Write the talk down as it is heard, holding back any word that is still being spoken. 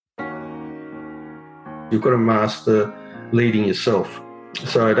You've got to master leading yourself.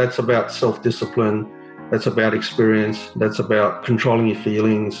 So that's about self-discipline. That's about experience. That's about controlling your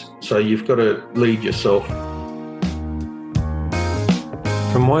feelings. So you've got to lead yourself.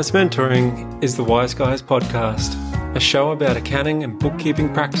 From Wise Mentoring is the Wise Guys podcast, a show about accounting and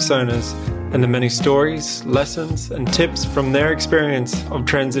bookkeeping practice owners and the many stories, lessons, and tips from their experience of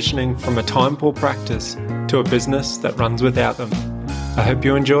transitioning from a time-poor practice to a business that runs without them. I hope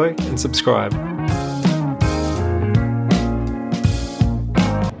you enjoy and subscribe.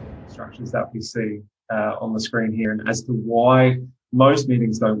 Structures that we see on the screen here, and as to why most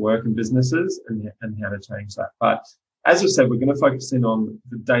meetings don't work in businesses and how to change that. But as I said, we're going to focus in on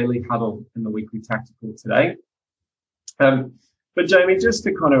the daily huddle and the weekly tactical today. But Jamie, just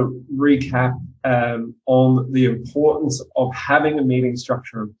to kind of recap on the importance of having a meeting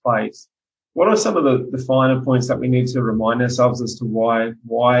structure in place, what are some of the finer points that we need to remind ourselves as to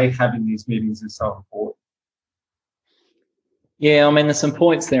why having these meetings is so important? Yeah, I mean, there's some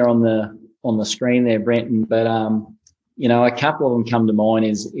points there on the screen there, Brenton, but a couple of them come to mind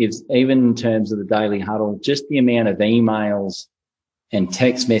is even in terms of the daily huddle, just the amount of emails and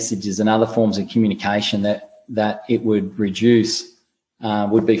text messages and other forms of communication that it would reduce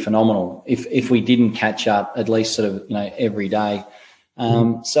would be phenomenal if we didn't catch up at least sort of every day.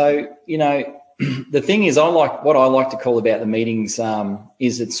 So the thing is, what I like to call about the meetings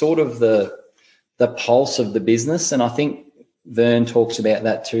is it's sort of the pulse of the business, and I think Vern talks about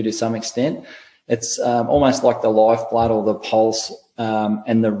that too to some extent. It's almost like the lifeblood or the pulse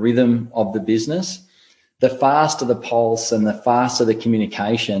and the rhythm of the business. The faster the pulse and the faster the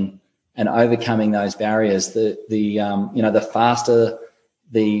communication and overcoming those barriers, the faster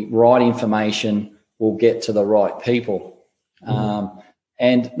the right information will get to the right people.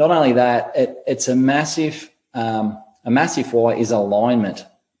 And not only that, it's a massive why is alignment.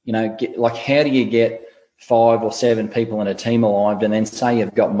 How do you get 5 or 7 people in a team aligned, and then say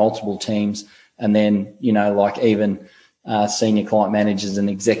you've got multiple teams, and then even senior client managers and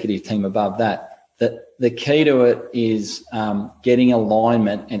executive team above that. The key to it is getting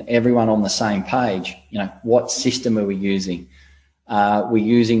alignment and everyone on the same page. What system are we using? Are we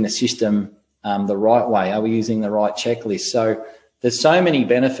using the system the right way? Are we using the right checklist? So there's so many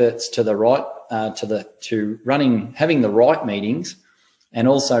benefits to the right having the right meetings, and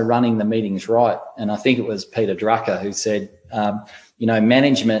also running the meetings right. And I think it was Peter Drucker who said,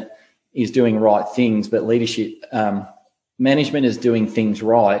 management is doing right things, but management is doing things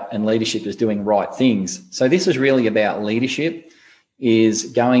right, and leadership is doing right things. So this is really about leadership,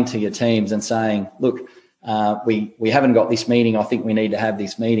 is going to your teams and saying, look, we haven't got this meeting. I think we need to have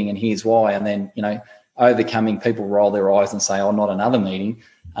this meeting, and here's why. And then, overcoming, people roll their eyes and say, oh, not another meeting.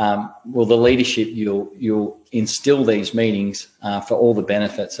 Well, the leadership, you'll instill these meetings for all the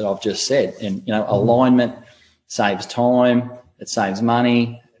benefits that I've just said. And, alignment saves time, it saves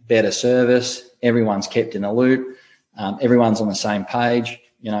money, better service, everyone's kept in the loop, everyone's on the same page.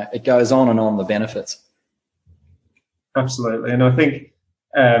 It goes on, the benefits. Absolutely. And I think,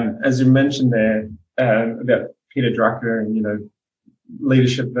 as you mentioned there, about Peter Drucker and,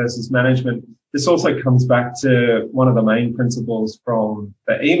 leadership versus management, this also comes back to one of the main principles from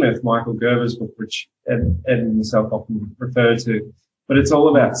the E-Myth, Michael Gerber's book, which Ed and myself often refer to. But it's all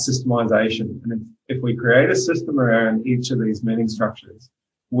about systemization. And if we create a system around each of these meeting structures,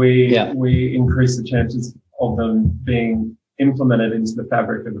 we increase the chances of them being implemented into the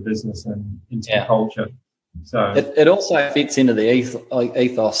fabric of the business and into the culture. So it also fits into the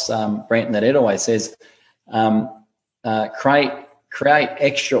ethos, Brenton, that Ed always says, create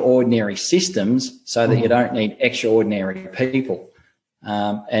extraordinary systems so that you don't need extraordinary people.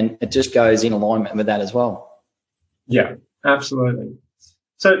 And it just goes in alignment with that as well. Yeah, absolutely.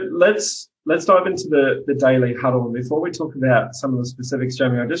 So let's dive into the daily huddle. And before we talk about some of the specifics,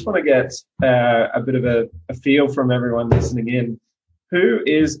 Jamie, I just want to get a bit of a feel from everyone listening in. Who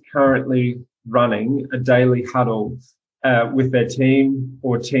is currently running a daily huddle with their team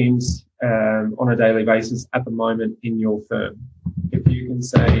or teams on a daily basis at the moment in your firm? If you can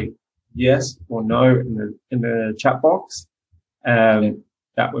say yes or no in the chat box,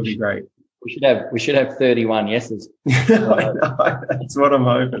 that would be great. We should have 31 yeses. I know, that's what I'm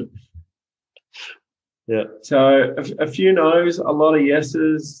hoping. Yeah. So a few no's, a lot of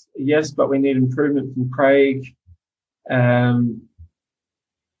yeses. Yes, but we need improvement from Craig. The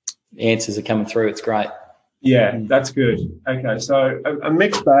answers are coming through. It's great. Yeah, that's good. Okay, so a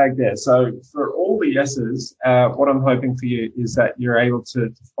mixed bag there. So for all the yeses, what I'm hoping for you is that you're able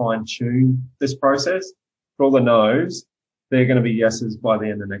to fine-tune this process. For all the no's, they're going to be yeses by the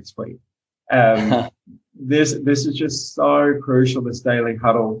end of next week. this is just so crucial, this daily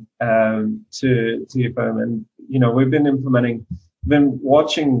huddle, to your firm. And, we've been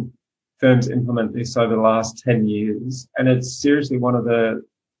watching firms implement this over the last 10 years. And it's seriously one of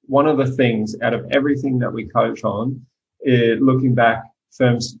the things out of everything that we coach on, looking back,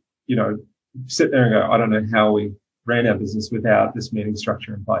 firms, sit there and go, I don't know how we ran our business without this meeting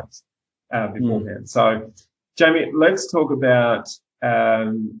structure in place beforehand. So, Jamie, let's talk about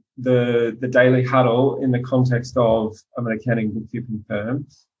the daily huddle in the context of an accounting bookkeeping firm.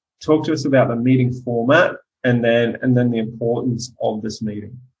 Talk to us about the meeting format and then the importance of this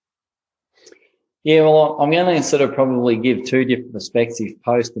meeting. Yeah, well, I'm going to sort of probably give two different perspectives,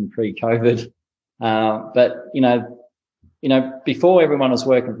 post and pre-COVID. But before everyone was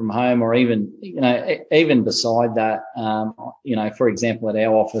working from home, or even beside that, for example, at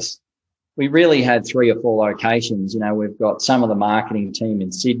our office, we really had 3 or 4 locations. We've got some of the marketing team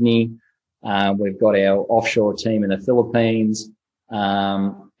in Sydney. We've got our offshore team in the Philippines.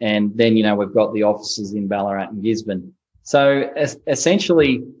 And then, we've got the offices in Ballarat and Gisborne. So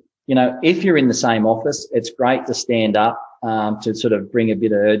essentially, if you're in the same office, it's great to stand up, to sort of bring a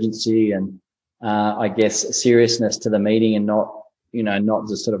bit of urgency and, seriousness to the meeting, and not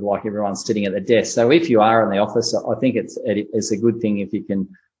just sort of like everyone's sitting at the desk. So if you are in the office, I think it's a good thing if you can,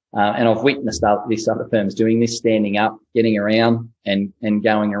 and I've witnessed this other firms doing this, standing up, getting around and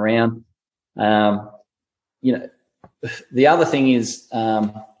going around. The other thing is,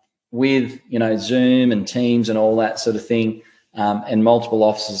 with, Zoom and Teams and all that sort of thing, and multiple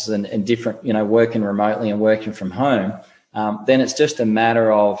offices and different, working remotely and working from home, then it's just a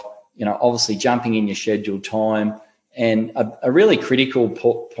matter of, obviously jumping in your scheduled time. And a really critical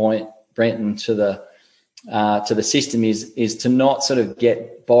point, Brenton, to the system is to not sort of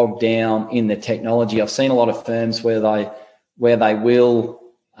get bogged down in the technology. I've seen a lot of firms where they will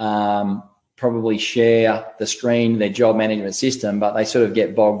probably share the screen, their job management system, but they sort of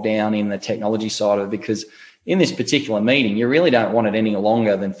get bogged down in the technology side of it, because in this particular meeting, you really don't want it any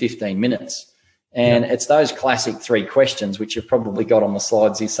longer than 15 minutes. And It's those classic 3 questions, which you've probably got on the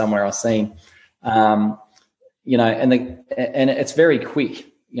slides here somewhere I've seen, and it's very quick,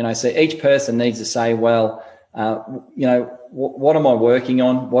 so each person needs to say, well, what am I working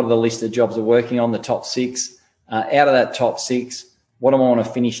on? What are the list of jobs I'm working on, the top 6? Out of that top 6, what do I want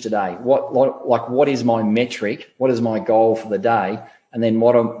to finish today? What is my metric? What is my goal for the day? And then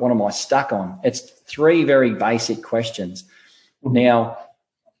what am I stuck on? It's 3 very basic questions. Now,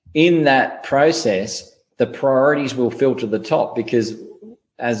 in that process, the priorities will filter to the top, because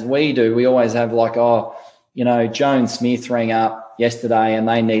as we do, we always have like, Joan Smith rang up yesterday and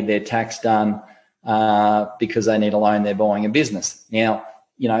they need their tax done because they need a loan, they're buying a business. Now,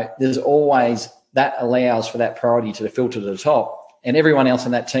 there's always, that allows for that priority to filter to the top, and everyone else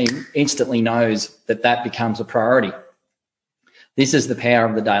in that team instantly knows that becomes a priority. This is the power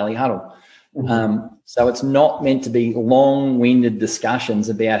of the daily huddle. So it's not meant to be long-winded discussions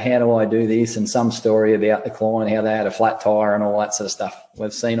about how do I do this and some story about the client, how they had a flat tire and all that sort of stuff.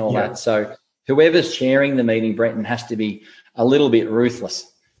 We've seen all that. So whoever's chairing the meeting, Brenton, has to be a little bit ruthless.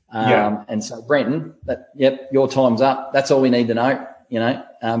 And so, Brenton, your time's up. That's all we need to know,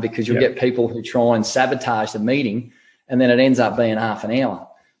 because you'll get people who try and sabotage the meeting, and then it ends up being half an hour.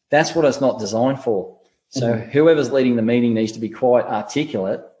 That's what it's not designed for. So whoever's leading the meeting needs to be quite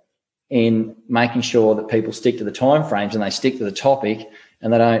articulate in making sure that people stick to the timeframes and they stick to the topic,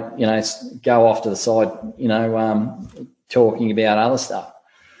 and they don't, go off to the side, talking about other stuff.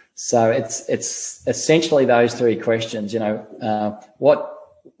 So it's essentially those 3 questions. What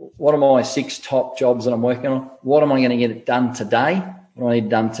are my 6 top jobs that I'm working on? What am I going to get it done today? What do I need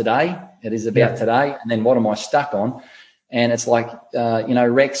done today? It is about today. And then what am I stuck on? And it's like,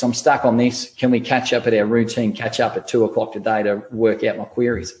 Rex, I'm stuck on this. Can we catch up at our routine catch up at 2:00 today to work out my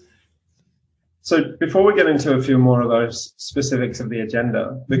queries? So before we get into a few more of those specifics of the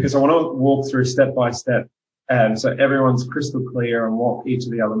agenda, because I want to walk through step by step, so everyone's crystal clear on what each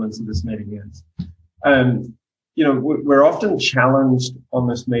of the elements of this meeting is. We're often challenged on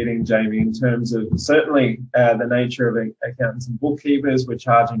this meeting, Jamie, in terms of certainly the nature of accountants and bookkeepers. We're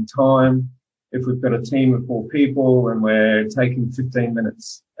charging time. If we've got a team of 4 people and we're taking 15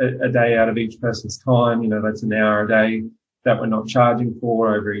 minutes a day out of each person's time, that's an hour a day that we're not charging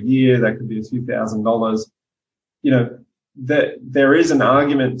for over a year. That could be a few $1,000s. There is an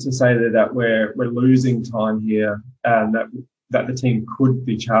argument to say that we're losing time here, and that the team could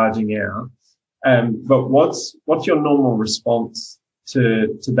be charging out. But what's your normal response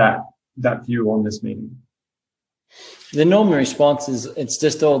to that view on this meeting? The normal response is it's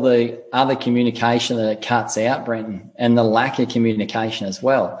just all the other communication that it cuts out, Brenton, and the lack of communication as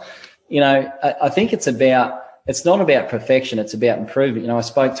well. I think it's not about perfection. It's about improvement. I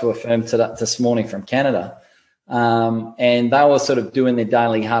spoke to a firm this morning from Canada, and they were sort of doing their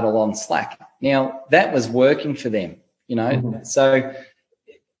daily huddle on Slack. Now, that was working for them, Mm-hmm. So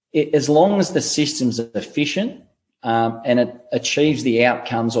as long as the system's efficient and it achieves the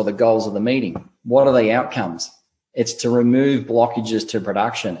outcomes or the goals of the meeting, what are the outcomes? It's to remove blockages to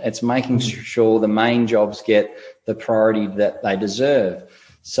production. It's making sure the main jobs get the priority that they deserve.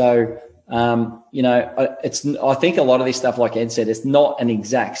 So, I think a lot of this stuff, like Ed said, it's not an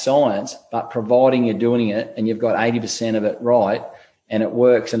exact science, but providing you're doing it and you've got 80% of it right and it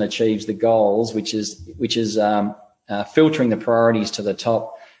works and achieves the goals, which is filtering the priorities to the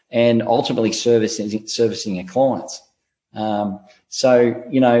top and ultimately servicing your clients. While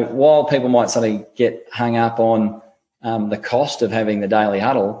people might suddenly get hung up on the cost of having the daily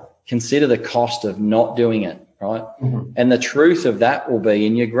huddle, consider the cost of not doing it, right? Mm-hmm. And the truth of that will be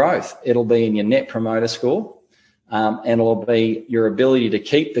in your growth. It'll be in your net promoter score, and it'll be your ability to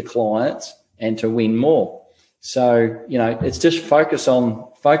keep the clients and to win more. So, it's just focus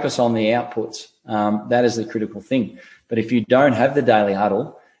on the outputs. That is the critical thing. But if you don't have the daily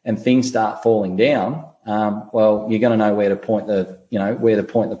huddle and things start falling down, well, you're going to know where to point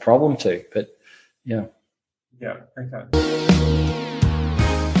the problem to. But yeah. Yeah. Okay.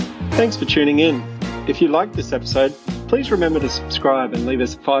 Thanks for tuning in. If you liked this episode, please remember to subscribe and leave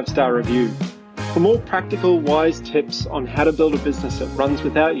us a 5-star review. For more practical, wise tips on how to build a business that runs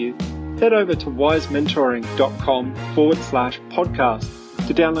without you, head over to wisementoring.com/podcast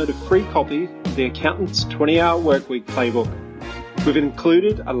to download a free copy of the Accountant's 20-Hour Workweek Playbook. We've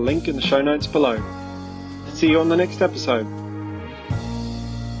included a link in the show notes below. See you on the next episode.